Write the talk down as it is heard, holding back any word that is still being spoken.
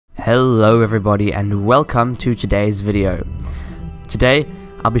Hello everybody and welcome to today's video. Today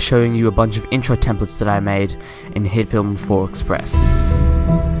I'll be showing you a bunch of intro templates that I made in Hitfilm for Express.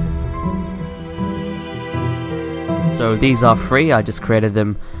 So these are free, I just created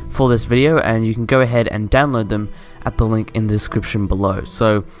them for this video and you can go ahead and download them at the link in the description below.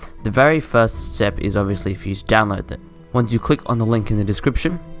 So the very first step is obviously for you to download them. Once you click on the link in the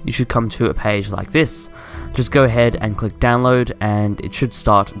description, you should come to a page like this. Just go ahead and click download and it should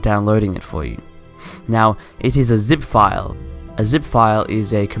start downloading it for you. Now, it is a zip file. A zip file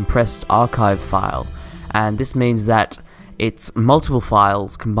is a compressed archive file, and this means that it's multiple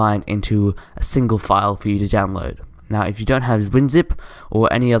files combined into a single file for you to download. Now, if you don't have WinZip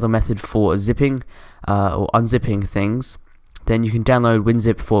or any other method for zipping or unzipping things, then you can download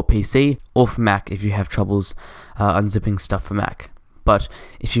WinZip for PC or for Mac if you have troubles unzipping stuff for Mac. But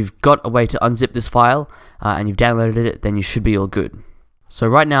if you've got a way to unzip this file and you've downloaded it, then you should be all good. So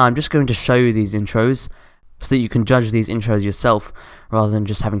right now I'm just going to show you these intros so that you can judge these intros yourself rather than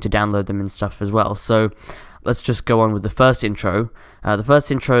just having to download them and stuff as well. So let's just go on with the first intro. The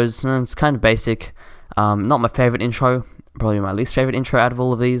first intro is it's kind of basic, not my favorite intro, probably my least favorite intro out of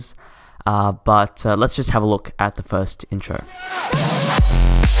all of these. But let's just have a look at the first intro.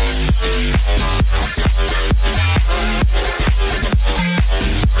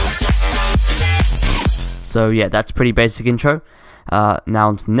 So yeah, that's pretty basic intro. Now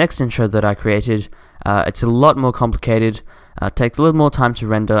on to the next intro that I created. It's a lot more complicated, takes a little more time to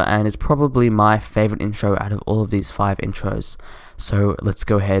render, and it's probably my favorite intro out of all of these 5 intros. So let's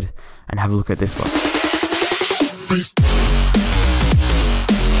go ahead and have a look at this one.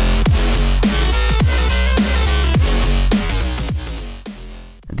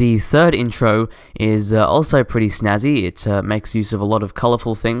 The third intro is also pretty snazzy. It makes use of a lot of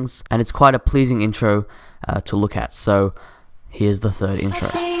colorful things, and it's quite a pleasing intro to look at. So here's the third intro.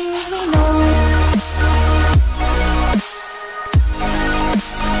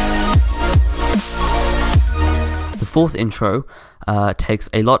 The fourth intro takes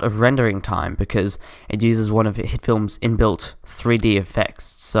a lot of rendering time because it uses one of Hitfilm's inbuilt 3D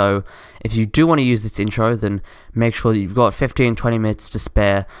effects. So if you do want to use this intro, then make sure that you've got 15-20 minutes to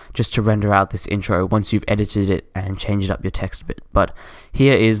spare just to render out this intro once you've edited it and changed up your text a bit. But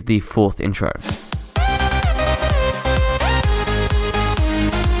here is the fourth intro.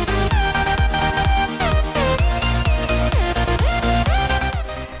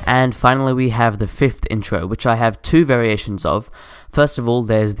 And finally we have the fifth intro, which I have 2 variations of. First of all,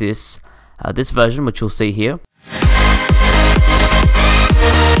 there's this version, which you'll see here.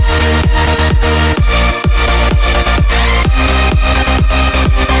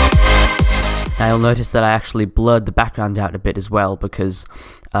 Now you'll notice that I actually blurred the background out a bit as well because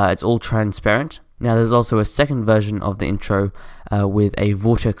it's all transparent. Now there's also a second version of the intro with a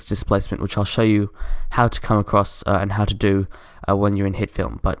vortex displacement, which I'll show you how to come across and how to do when you're in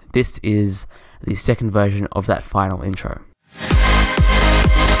Hitfilm. But this is the second version of that final intro.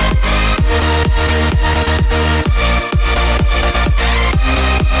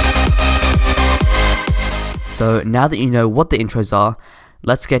 So now that you know what the intros are,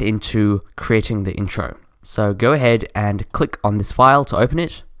 let's get into creating the intro. So go ahead and click on this file to open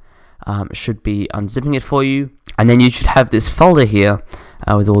it. It should be unzipping it for you, and then you should have this folder here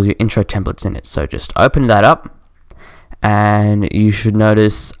with all your intro templates in it. So just open that up and you should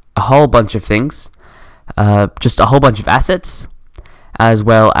notice a whole bunch of things, just a whole bunch of assets, as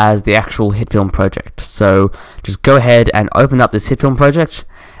well as the actual Hitfilm project. So just go ahead and open up this Hitfilm project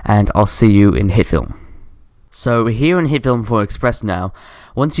and I'll see you in Hitfilm. So here in Hitfilm for Express now,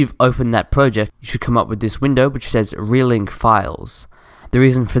 once you've opened that project, you should come up with this window which says relink files. The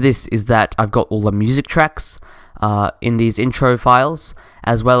reason for this is that I've got all the music tracks in these intro files,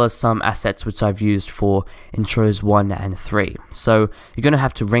 as well as some assets which I've used for intros 1 and 3. So you're going to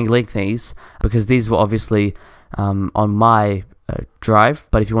have to relink these because these were obviously on my drive,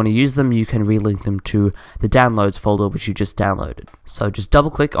 but if you want to use them, you can relink them to the downloads folder which you just downloaded. So just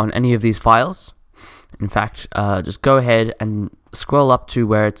double click on any of these files. In fact, just go ahead and scroll up to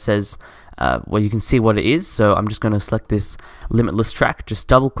where it says where you can see what it is. So I'm just going to select this limitless track, just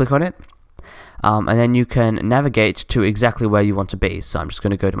double click on it, and then you can navigate to exactly where you want to be. So I'm just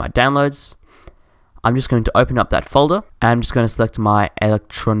going to go to my downloads. I'm just going to open up that folder, and I'm just going to select my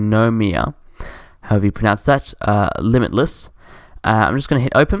Electronomia, however you pronounce that, limitless. I'm just going to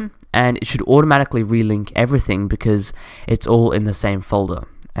hit open, and it should automatically relink everything because it's all in the same folder,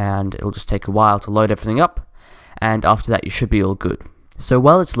 and it'll just take a while to load everything up, and after that you should be all good. So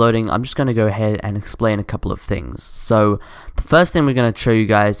while it's loading, I'm just going to go ahead and explain a couple of things. So the first thing we're going to show you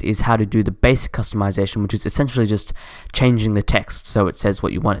guys is how to do the basic customization, which is essentially just changing the text so it says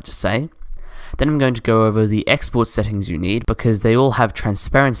what you want it to say. Then I'm going to go over the export settings you need, because they all have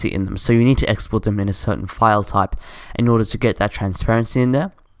transparency in them, so you need to export them in a certain file type in order to get that transparency in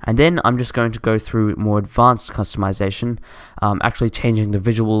there. And then I'm just going to go through more advanced customization, actually changing the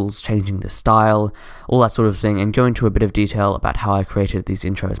visuals, changing the style, all that sort of thing, and go into a bit of detail about how I created these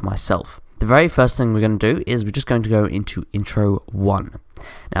intros myself. The very first thing we're going to do is we're just going to go into intro 1.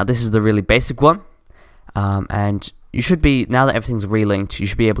 Now this is the really basic one, and you should be, now that everything's relinked, you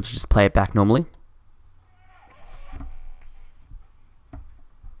should be able to just play it back normally.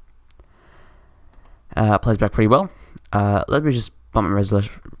 Plays back pretty well. Let me just bump my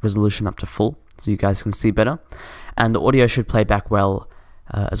resolution up to full so you guys can see better, and the audio should play back well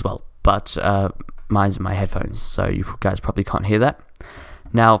as well, but mine's in my headphones, so you guys probably can't hear that.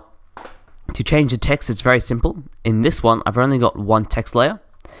 Now to change the text, it's very simple. In this one I've only got one text layer.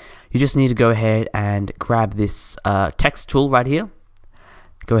 You just need to go ahead and grab this text tool right here,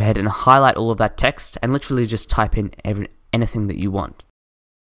 go ahead and highlight all of that text and literally just type in anything that you want,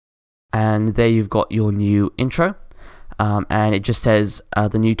 and there you've got your new intro. And it just says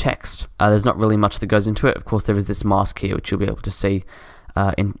the new text. There's not really much that goes into it. Of course, there is this mask here, which you'll be able to see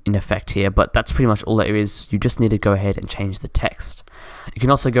in effect here, but that's pretty much all there is. You just need to go ahead and change the text. You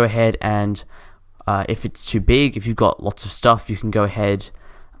can also go ahead and, if it's too big, if you've got lots of stuff, you can go ahead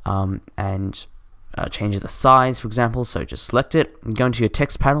and change the size, for example. So just select it and go into your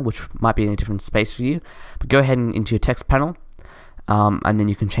text panel, which might be in a different space for you, but go ahead and into your text panel, and then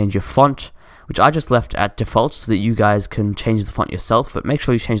you can change your font, which I just left at default so that you guys can change the font yourself, but make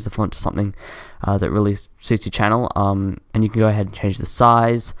sure you change the font to something that really suits your channel, and you can go ahead and change the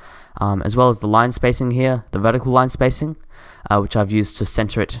size, as well as the line spacing here, the vertical line spacing, which I've used to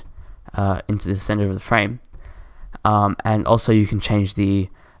center it into the center of the frame, and also you can change the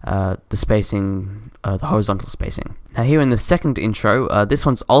spacing, the horizontal spacing. Now here in the second intro, this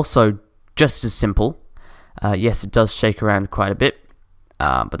one's also just as simple. Yes, it does shake around quite a bit,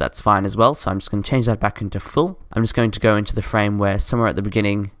 but that's fine as well, so I'm just going to change that back into full. I'm just going to go into the frame where somewhere at the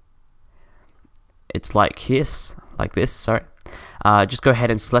beginning it's like this, sorry. Just go ahead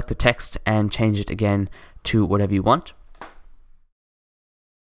and select the text and change it again to whatever you want.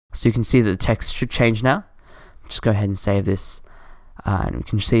 So you can see that the text should change now. Just go ahead and save this, and we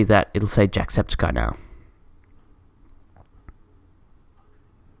can see that it'll say Jacksepticeye now.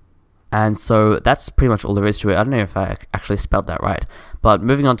 And so that's pretty much all there is to it. I don't know if I actually spelled that right. But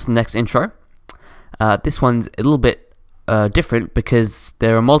moving on to the next intro. This one's a little bit different because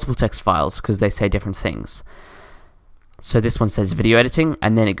there are multiple text files because they say different things. So this one says video editing,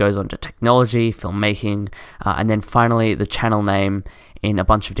 and then it goes on to technology, filmmaking, and then finally the channel name in a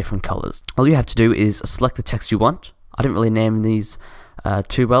bunch of different colors. All you have to do is select the text you want. I didn't really name these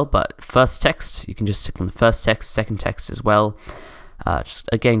too well, but first text, you can just stick on the first text, second text as well. Just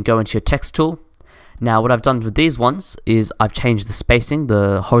again go into your text tool. Now what I've done with these ones is I've changed the spacing,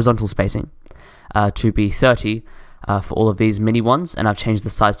 the horizontal spacing, to be 30 for all of these mini ones, and I've changed the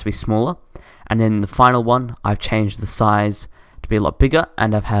size to be smaller. And then the final one, I've changed the size to be a lot bigger,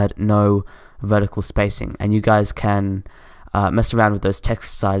 and I've had no vertical spacing. And you guys can mess around with those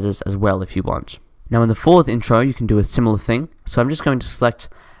text sizes as well if you want. Now in the fourth intro, you can do a similar thing. So I'm just going to select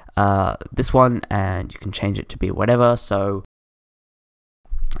this one, and you can change it to be whatever. So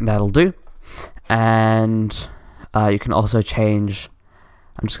that'll do. And you can also change,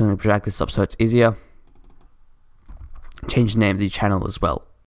 I'm just going to drag this up so it's easier, change the name of the channel as well.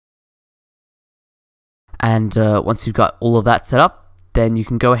 And once you've got all of that set up, then you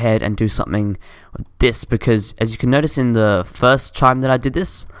can go ahead and do something with this, because as you can notice in the first time that I did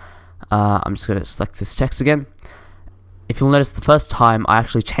this, I'm just going to select this text again. If you'll notice, the first time I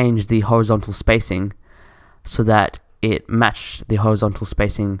actually changed the horizontal spacing so that it matched the horizontal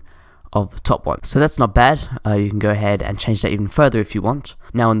spacing of the top one. So that's not bad. You can go ahead and change that even further if you want.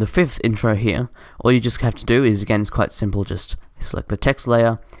 Now in the fifth intro here, all you just have to do is, again, it's quite simple, just select the text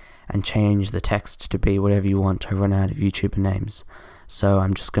layer and change the text to be whatever you want. To run out of YouTuber names. So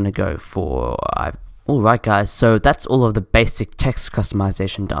I'm just going to go for, alright guys, so that's all of the basic text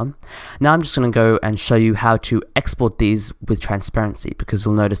customization done. Now I'm just going to go and show you how to export these with transparency, because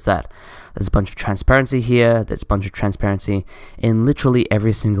you'll notice that there's a bunch of transparency here, there's a bunch of transparency in literally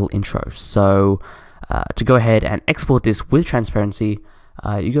every single intro. So to go ahead and export this with transparency,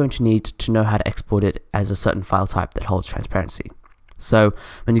 you're going to need to know how to export it as a certain file type that holds transparency. So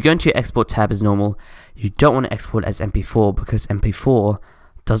when you go into your export tab as normal, you don't want to export as MP4 because MP4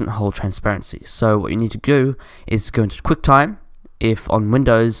 doesn't hold transparency. So what you need to do is go into QuickTime, if on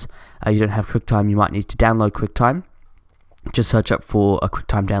Windows you don't have QuickTime, you might need to download QuickTime. Just search up for a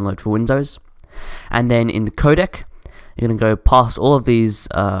QuickTime download for Windows. And then in the codec, you're going to go past all of these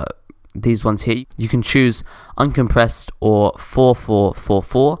ones here. You can choose uncompressed or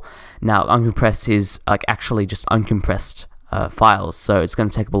 4444. Now, uncompressed is like actually just uncompressed files, so it's going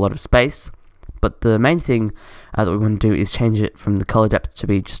to take up a lot of space. But the main thing that we want to do is change it from the color depth to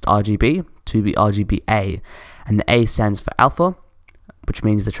be just RGB to be RGBA, and the A stands for alpha, which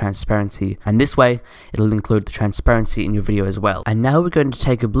means the transparency, and this way it'll include the transparency in your video as well. And now we're going to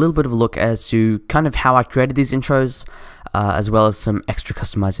take a little bit of a look as to kind of how I created these intros, as well as some extra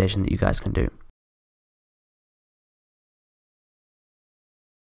customization that you guys can do.